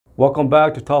Welcome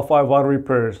back to Top 5 Auto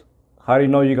Repairs. How do you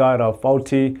know you got a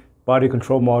faulty body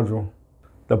control module?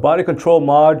 The body control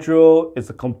module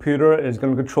is a computer. It's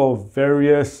going to control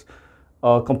various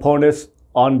components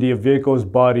on the vehicle's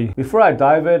body. Before I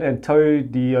dive in and tell you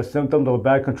the symptoms of a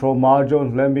body control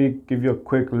module, let me give you a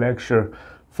quick lecture.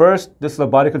 First, this is a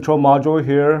body control module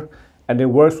here, and it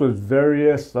works with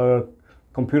various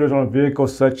computers on a vehicle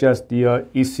such as the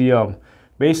ECM.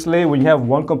 Basically, when you have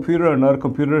one computer and another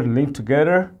computer linked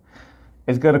together,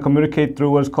 it's going to communicate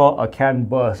through what's called a CAN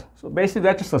bus. So basically,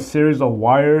 that's just a series of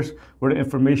wires where the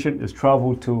information is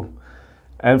traveled to.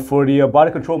 And for the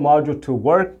body control module to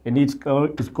work, it's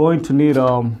going to need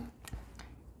an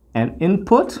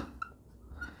input.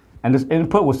 And this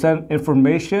input will send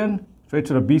information straight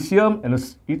to the BCM,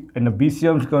 and the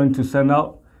BCM is going to send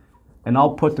out an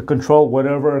output to control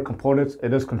whatever components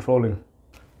it is controlling.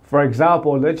 For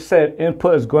example, let's say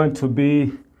input is going to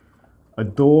be a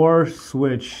door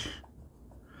switch.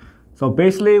 So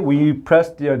basically, when you press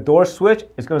the door switch,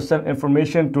 it's going to send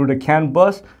information through the CAN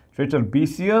bus straight to the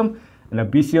BCM, and the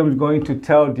BCM is going to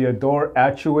tell the door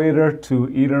actuator to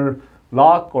either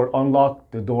lock or unlock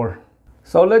the door.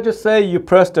 So let's just say you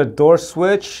press the door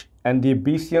switch and the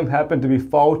BCM happened to be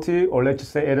faulty, or let's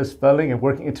just say it is failing and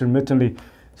working intermittently.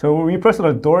 So when you press on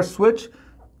the door switch,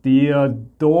 the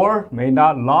door may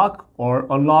not lock or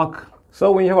unlock.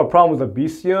 So when you have a problem with the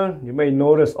BCM, you may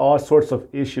notice all sorts of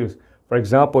issues. For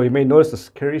example, you may notice the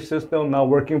security system not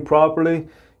working properly.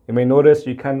 You may notice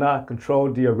you cannot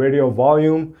control the radio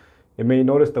volume. You may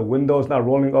notice the windows not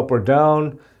rolling up or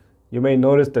down. You may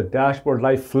notice the dashboard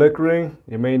light flickering.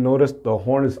 You may notice the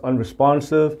horn is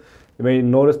unresponsive. You may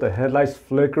notice the headlights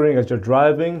flickering as you're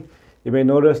driving. You may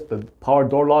notice the power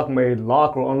door lock may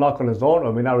lock or unlock on its own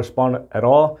or may not respond at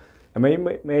all. And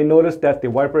you may notice that the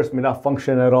wipers may not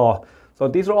function at all. So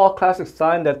these are all classic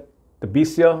signs that the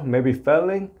BCM may be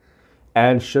failing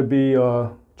and should be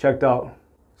checked out.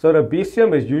 So the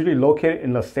BCM is usually located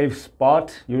in a safe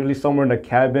spot, usually somewhere in the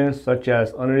cabin, such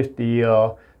as underneath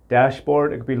the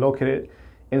dashboard. It could be located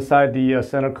inside the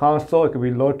center console. It could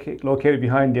be located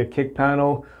behind the kick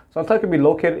panel. Sometimes it can be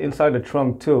located inside the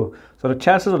trunk too. So the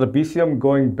chances of the BCM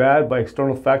going bad by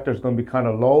external factors is going to be kind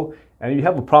of low. And if you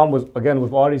have a problem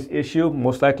with all these issues,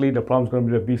 most likely the problem is going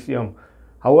to be the BCM.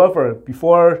 However,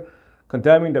 before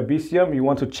condemning the BCM, you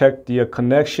want to check the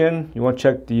connection. You want to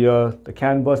check the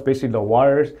CAN bus, basically the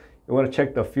wires. You want to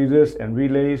check the fuses and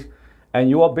relays. And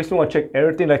you basically want to check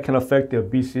everything that can affect the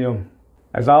BCM.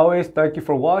 As always, thank you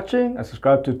for watching and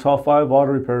subscribe to Top 5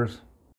 Auto Repairs.